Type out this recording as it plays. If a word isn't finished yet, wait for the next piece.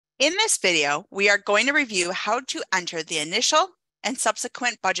In this video, we are going to review how to enter the initial and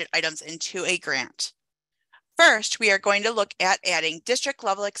subsequent budget items into a grant. First, we are going to look at adding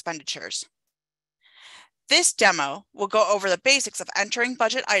district-level expenditures. This demo will go over the basics of entering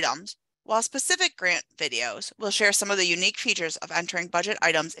budget items, while specific grant videos will share some of the unique features of entering budget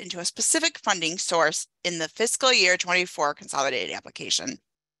items into a specific funding source in the fiscal year 24 consolidated application.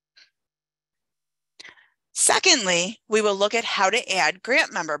 Secondly, we will look at how to add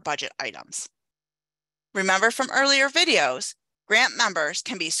grant member budget items. Remember from earlier videos, grant members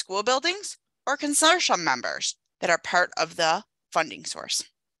can be school buildings or consortium members that are part of the funding source.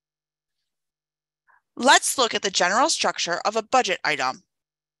 Let's look at the general structure of a budget item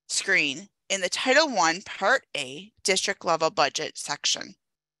screen in the Title I, Part A, District Level Budget section.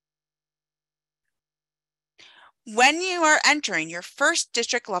 When you are entering your first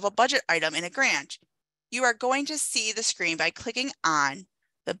district level budget item in a grant, you are going to see the screen by clicking on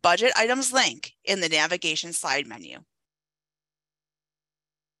the Budget Items link in the navigation slide menu.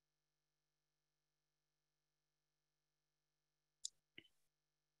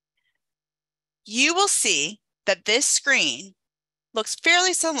 You will see that this screen looks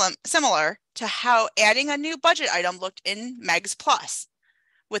fairly similar to how adding a new budget item looked in MEGS Plus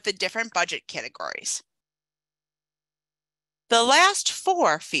with the different budget categories. The last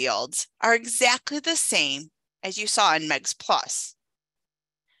four fields are exactly the same as you saw in MEGS Plus.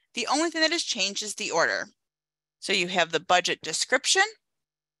 The only thing that has changed is the order. So you have the budget description,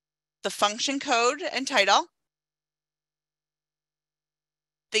 the function code and title,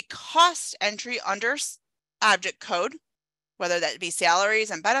 the cost entry under object code, whether that be salaries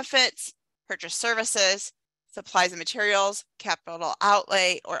and benefits, purchase services, supplies and materials, capital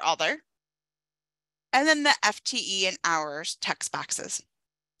outlay, or other, and then the FTE and hours text boxes.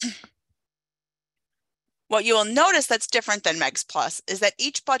 What you will notice that's different than MEGS Plus is that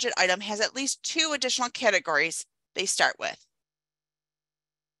each budget item has at least two additional categories they start with.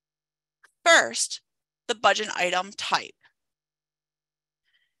 First, the budget item type.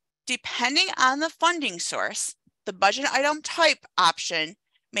 Depending on the funding source, the budget item type option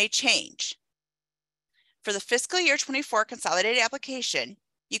may change. For the fiscal year 24 consolidated application,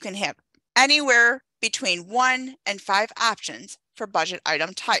 you can have anywhere between 1 and 5 options for budget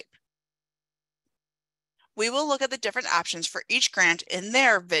item type. We will look at the different options for each grant in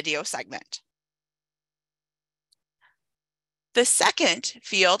their video segment. The second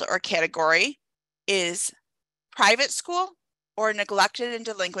field or category is private school or neglected and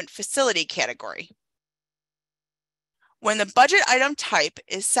delinquent facility category. When the budget item type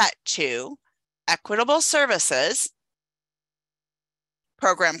is set to equitable services,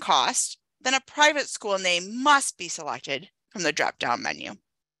 program cost, then a private school name must be selected from the drop-down menu.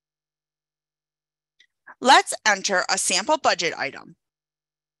 Let's enter a sample budget item.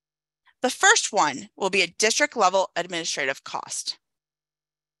 The first one will be a district-level administrative cost.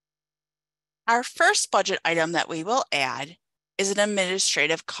 Our first budget item that we will add is an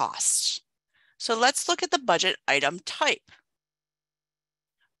administrative cost. So let's look at the budget item type.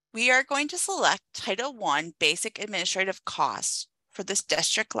 We are going to select Title I Basic Administrative Costs for this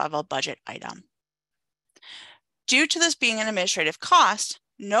district level budget item. Due to this being an administrative cost,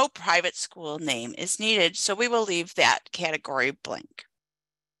 no private school name is needed, so we will leave that category blank.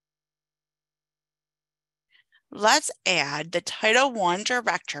 Let's add the Title I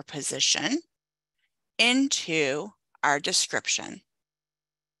Director position into our description.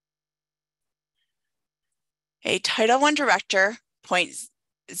 A Title I Director, 0.05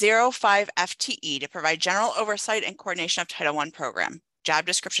 FTE to provide general oversight and coordination of Title I program. Job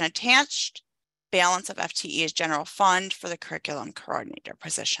description attached. Balance of FTE is general fund for the curriculum coordinator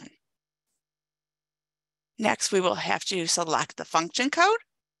position. Next, we will have to select the function code,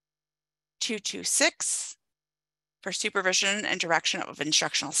 226, for supervision and direction of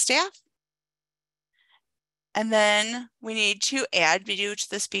instructional staff. And then we need to add, due to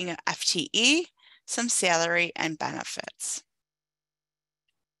this being an FTE, some salary and benefits.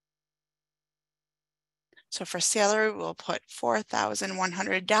 So for salary, we'll put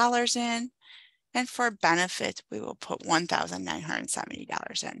 $4,100 in, and for benefits, we will put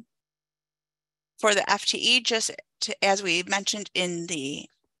 $1,970 in. For the FTE, as we mentioned in the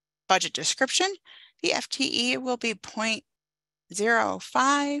budget description, the FTE will be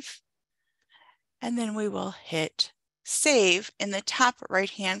 0.05, and then we will hit Save in the top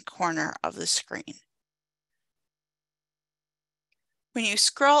right-hand corner of the screen. When you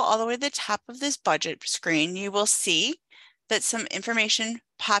scroll all the way to the top of this budget screen, you will see that some information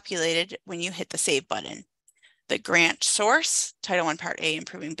populated when you hit the Save button. The grant source, Title I Part A,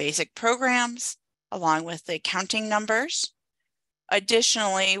 Improving Basic Programs, along with the accounting numbers,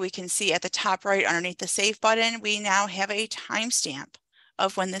 Additionally, we can see at the top right underneath the Save button, we now have a timestamp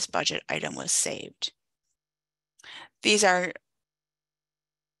of when this budget item was saved. These are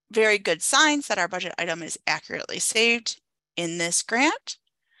very good signs that our budget item is accurately saved in this grant.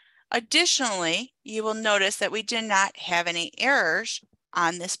 Additionally, you will notice that we did not have any errors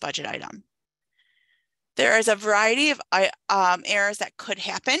on this budget item. There is a variety of errors that could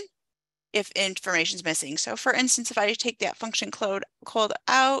happen if information is missing. So for instance, if I take that function code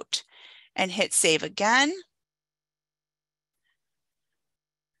out and hit save again,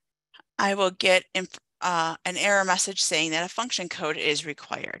 I will get an error message saying that a function code is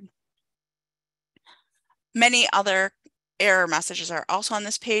required. Many other error messages are also on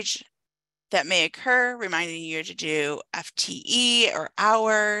this page that may occur, reminding you to do FTE or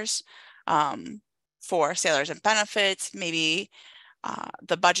hours for salaries and benefits, maybe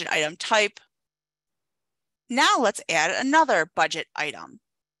the budget item type. Now let's add another budget item.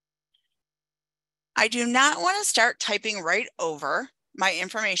 I do not want to start typing right over my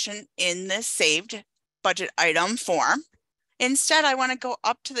information in this saved budget item form. Instead, I want to go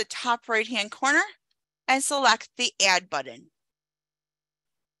up to the top right-hand corner and select the Add button.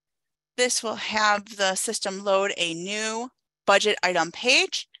 This will have the system load a new budget item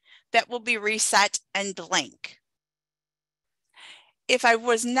page that will be reset and blank. If I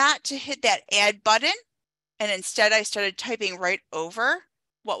was not to hit that Add button, and instead I started typing right over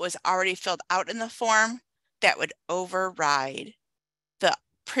what was already filled out in the form, that would override the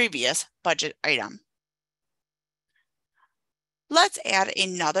previous budget item. Let's add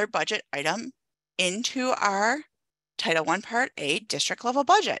another budget item into our Title I Part A district level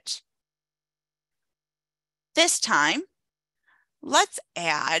budget. This time, let's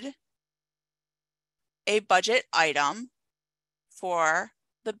add a budget item for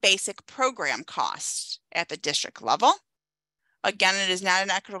the basic program costs at the district level. Again, it is not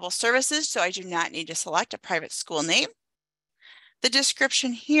an equitable services, so I do not need to select a private school name. The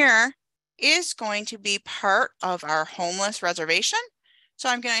description here is going to be part of our homeless reservation. So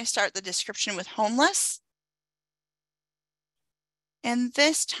I'm going to start the description with homeless. And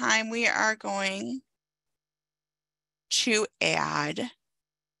this time we are going to add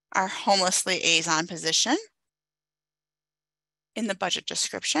our homeless liaison position in the budget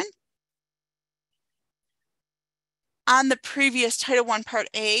description. On the previous Title I Part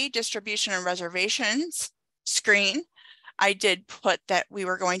A distribution and reservations screen, I did put that we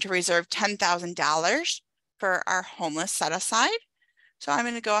were going to reserve $10,000 for our homeless set aside. So I'm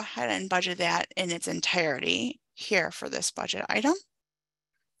going to go ahead and budget that in its entirety here for this budget item.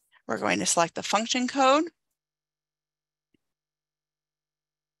 We're going to select the function code.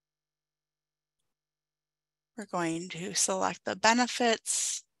 We're going to select the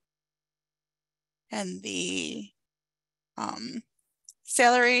benefits and the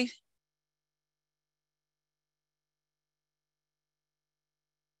salary.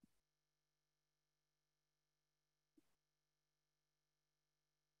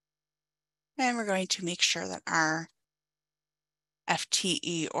 And we're going to make sure that our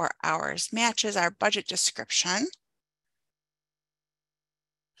FTE or hours matches our budget description.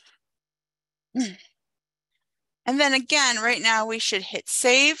 And then again, right now we should hit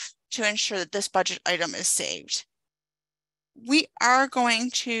save to ensure that this budget item is saved. We are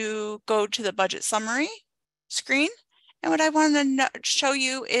going to go to the budget summary screen. And what I want to show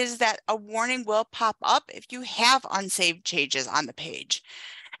you is that a warning will pop up if you have unsaved changes on the page.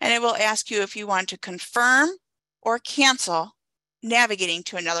 And it will ask you if you want to confirm or cancel navigating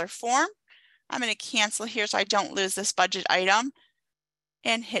to another form. I'm going to cancel here so I don't lose this budget item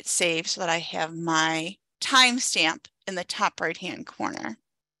and hit save so that I have my timestamp in the top right-hand corner.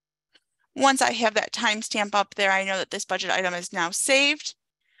 Once I have that timestamp up there, I know that this budget item is now saved.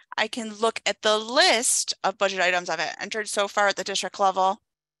 I can look at the list of budget items I've entered so far at the district level.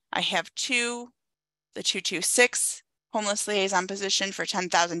 I have the 226 homeless liaison position for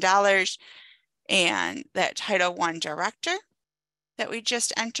 $10,000 and that Title I director that we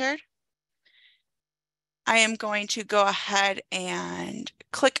just entered. I am going to go ahead and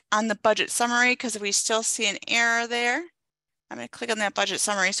click on the budget summary because we still see an error there. I'm going to click on that budget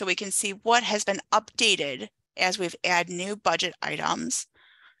summary so we can see what has been updated as we've added new budget items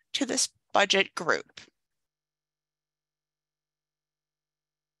to this budget group.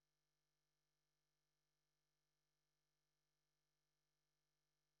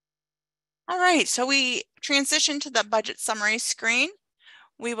 All right, so we transition to the budget summary screen.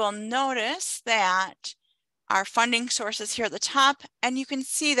 We will notice that our funding sources here at the top, and you can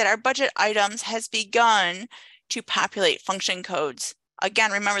see that our budget items has begun to populate function codes.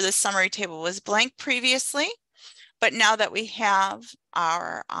 Again, remember this summary table was blank previously. But now that we have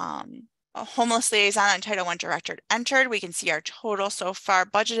our homeless liaison and Title I director entered, we can see our total so far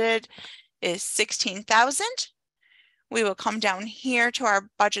budgeted is $16,000. We will come down here to our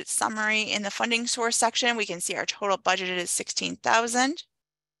budget summary in the funding source section. We can see our total budget is $16,000.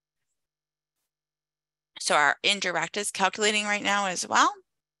 So our indirect is calculating right now as well.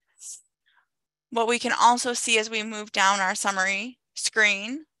 What we can also see as we move down our summary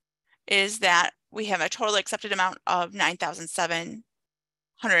screen is that we have a total accepted amount of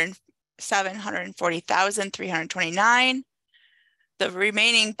 $740,329. The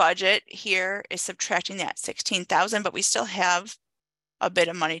remaining budget here is subtracting that $16,000, but we still have a bit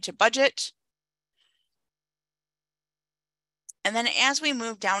of money to budget. And then as we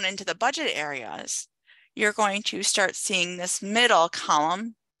move down into the budget areas, you're going to start seeing this middle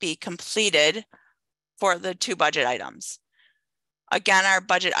column be completed for the two budget items. Again, our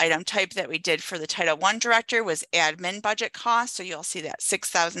budget item type that we did for the Title I director was admin budget cost. So you'll see that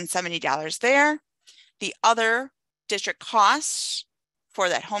 $6,070 there. The other district costs for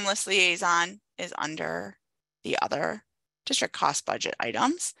that homeless liaison is under the other district cost budget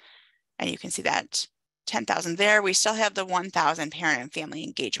items. And you can see that $10,000 there. We still have the $1,000 parent and family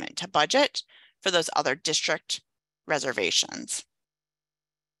engagement to budget for those other district reservations.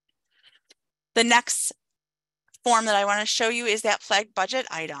 The next form that I want to show you is that flagged budget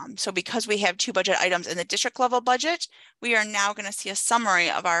item. So because we have two budget items in the district level budget, we are now going to see a summary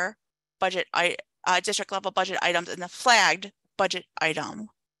of our budget district level budget items in the flagged budget item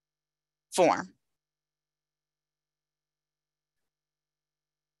form.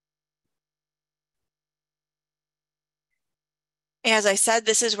 As I said,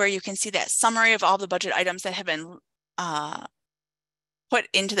 this is where you can see that summary of all the budget items that have been put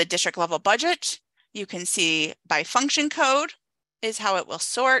into the district level budget. You can see by function code is how it will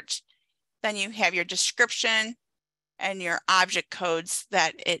sort. Then you have your description and your object codes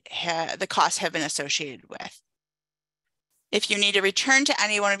that the costs have been associated with. If you need to return to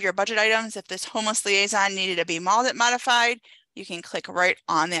any one of your budget items, if this homeless liaison needed to be modified, you can click right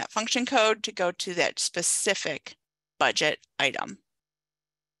on that function code to go to that specific budget item.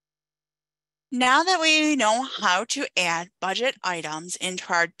 Now that we know how to add budget items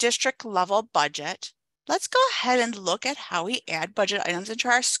into our district level budget, let's go ahead and look at how we add budget items into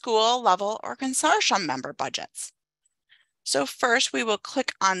our school level or consortium member budgets. So first we will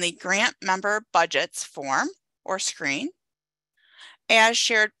click on the grant member budgets form or screen. As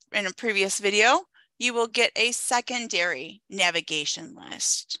shared in a previous video, you will get a secondary navigation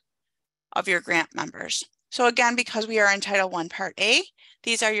list of your grant members. So again, because we are in Title I Part A,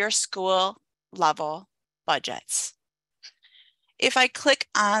 these are your school level budgets. If I click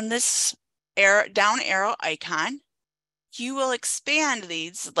on this down arrow icon, you will expand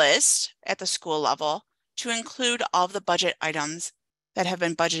these lists at the school level to include all of the budget items that have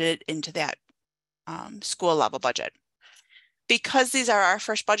been budgeted into that school level budget. Because these are our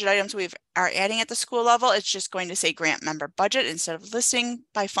first budget items we are adding at the school level, it's just going to say grant member budget instead of listing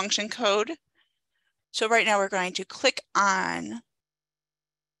by function code. So right now we're going to click on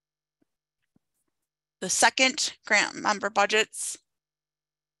the second grant member budgets,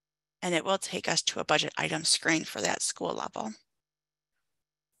 and it will take us to a budget item screen for that school level.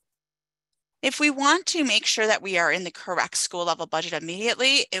 If we want to make sure that we are in the correct school level budget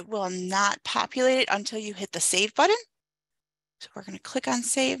immediately, it will not populate it until you hit the save button. So we're going to click on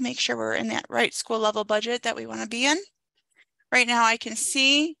save, make sure we're in that right school level budget that we want to be in. Right now I can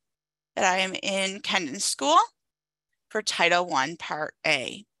see that I am in Kendon School for Title I Part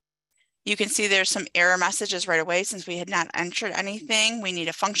A. You can see there's some error messages right away since we had not entered anything. We need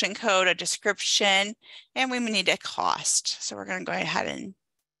a function code, a description, and we need a cost. So we're going to go ahead and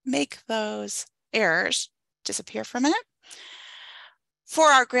make those errors disappear for a minute. For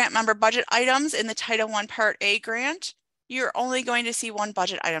our grant member budget items in the Title I Part A grant, you're only going to see one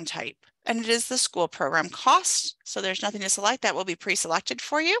budget item type, and it is the school program cost. So there's nothing to select, that will be pre-selected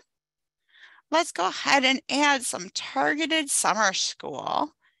for you. Let's go ahead and add some targeted summer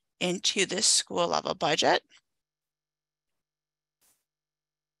school into this school level budget.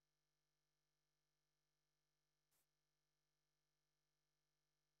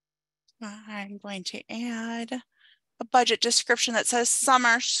 I'm going to add a budget description that says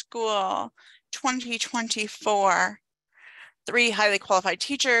summer school 2024. 3 highly qualified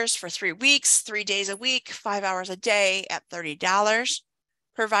teachers for 3 weeks, 3 days a week, 5 hours a day at $30.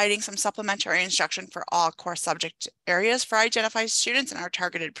 Providing some supplementary instruction for all core subject areas for identified students in our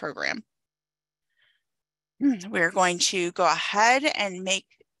targeted program. We're going to go ahead and make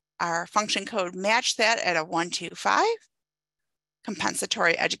our function code match that at a 125.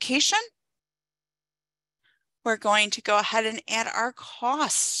 Compensatory education. we're going to go ahead and add our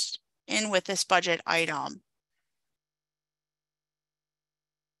costs in with this budget item.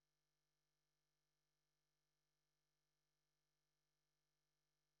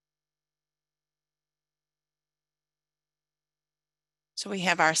 So we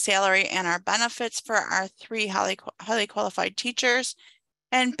have our salary and our benefits for our 3 highly qualified teachers.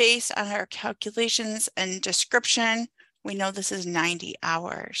 And based on our calculations and description, we know this is 90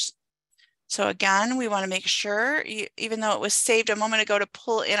 hours. So again, we want to make sure, even though it was saved a moment ago to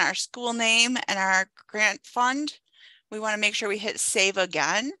pull in our school name and our grant fund, we want to make sure we hit save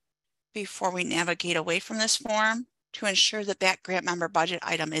again before we navigate away from this form to ensure that that grant member budget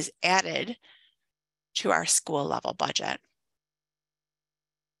item is added to our school level budget.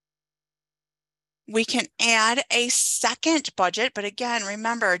 We can add a second budget, but again,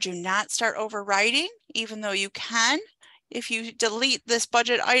 remember, do not start overwriting, even though you can. If you delete this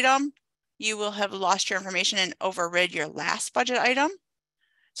budget item, you will have lost your information and overrid your last budget item.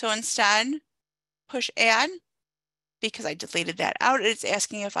 So instead, push add. Because I deleted that out, it's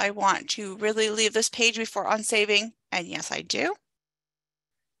asking if I want to really leave this page before unsaving, and yes, I do.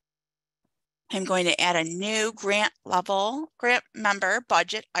 I'm going to add a new grant member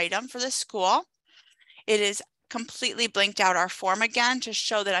budget item for the school. It is completely blanked out our form again to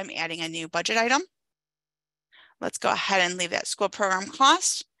show that I'm adding a new budget item. Let's go ahead and leave that school program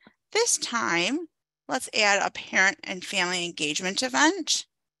cost. This time, let's add a parent and family engagement event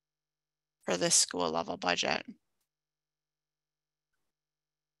for the school level budget.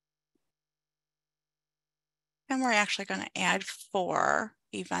 And we're actually going to add 4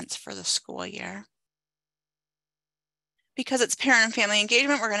 events for the school year. Because it's parent and family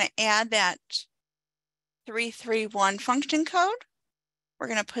engagement, we're going to add that 331 function code. We're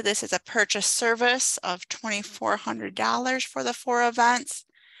going to put this as a purchase service of $2,400 for the 4 events.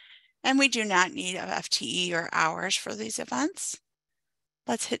 And we do not need a FTE or hours for these events.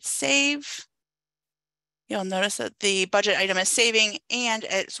 Let's hit save. You'll notice that the budget item is saving, and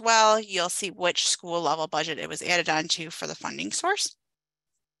as well, you'll see which school level budget it was added onto for the funding source.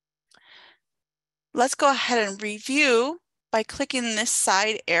 Let's go ahead and review by clicking this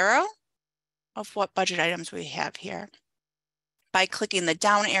side arrow of what budget items we have here. By clicking the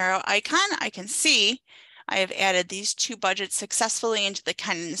down arrow icon, I can see I have added these 2 budgets successfully into the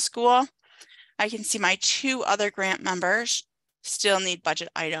Kendon School. I can see my 2 other grant members still need budget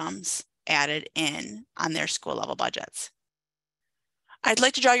items added in on their school level budgets. I'd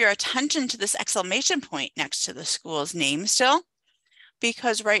like to draw your attention to this exclamation point next to the school's name still,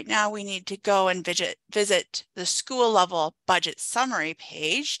 because right now we need to go and visit the school level budget summary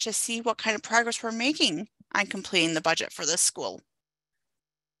page to see what kind of progress we're making on completing the budget for this school.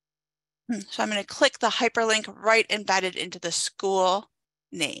 So I'm going to click the hyperlink right embedded into the school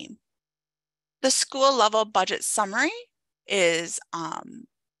name. The school level budget summary is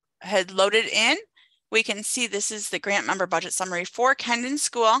had loaded in. We can see this is the grant member budget summary for Kendon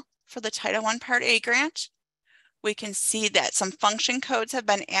School for the Title I Part A grant. We can see that some function codes have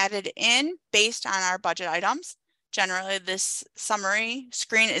been added in based on our budget items. Generally, this summary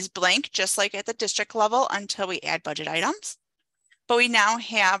screen is blank, just like at the district level, until we add budget items. But we now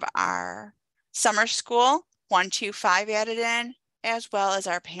have our summer school 125 added in, as well as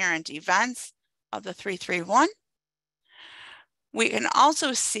our parent events of the 331. We can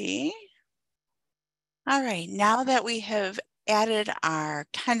also see, all right, now that we have added our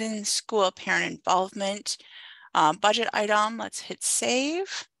Kendon School parent involvement budget item, let's hit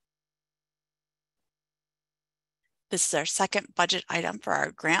save. This is our second budget item for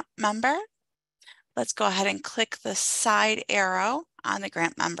our grant member. Let's go ahead and click the side arrow on the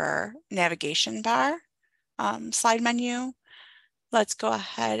grant member navigation bar slide menu. Let's go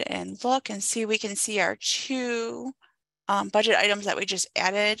ahead and look and see, we can see our 2 budget items that we just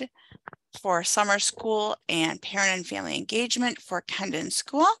added for summer school and parent and family engagement for Kendon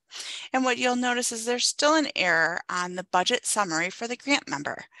School. And what you'll notice is there's still an error on the budget summary for the grant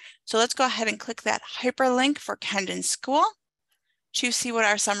member. So let's go ahead and click that hyperlink for Kendon School to see what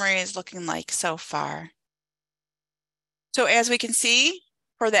our summary is looking like so far. So as we can see,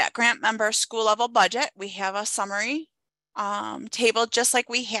 for that grant member school level budget, we have a summary table just like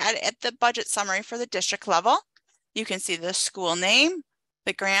we had at the budget summary for the district level. You can see the school name,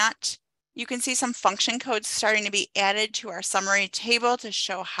 the grant. You can see some function codes starting to be added to our summary table to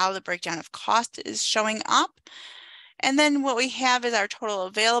show how the breakdown of cost is showing up. And then what we have is our total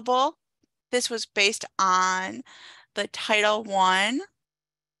available. This was based on the Title I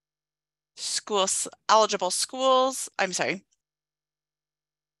eligible schools. I'm sorry.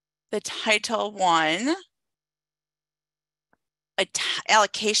 The Title I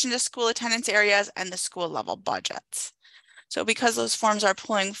allocation to school attendance areas, and the school level budgets. So because those forms are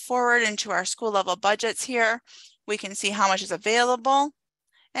pulling forward into our school level budgets here, we can see how much is available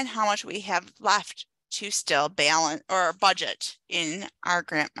and how much we have left to still balance or budget in our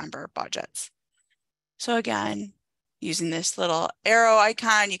grant member budgets. So again, using this little arrow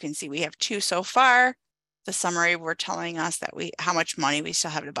icon, you can see we have 2 so far. The summary, we're telling us that how much money we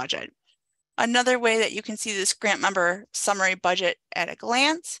still have to budget. Another way that you can see this grant member summary budget at a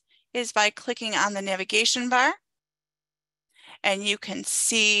glance is by clicking on the navigation bar. And you can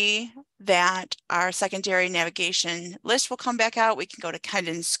see that our secondary navigation list will come back out. We can go to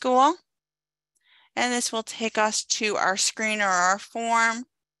Kendon School. And this will take us to our screen or our form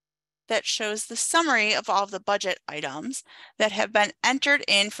that shows the summary of all of the budget items that have been entered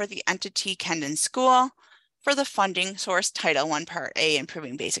in for the entity Kendon School for the funding source Title I Part A,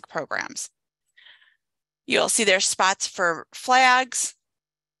 Improving Basic Programs. You'll see there's spots for flags,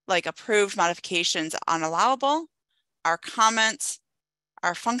 like approved, modifications, unallowable, our comments,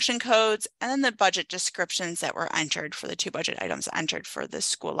 our function codes, and then the budget descriptions that were entered for the 2 budget items entered for the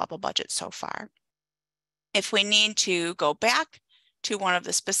school level budget so far. If we need to go back to one of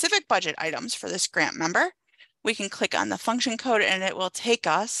the specific budget items for this grant member, we can click on the function code and it will take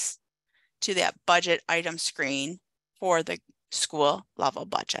us to that budget item screen for the school level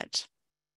budget.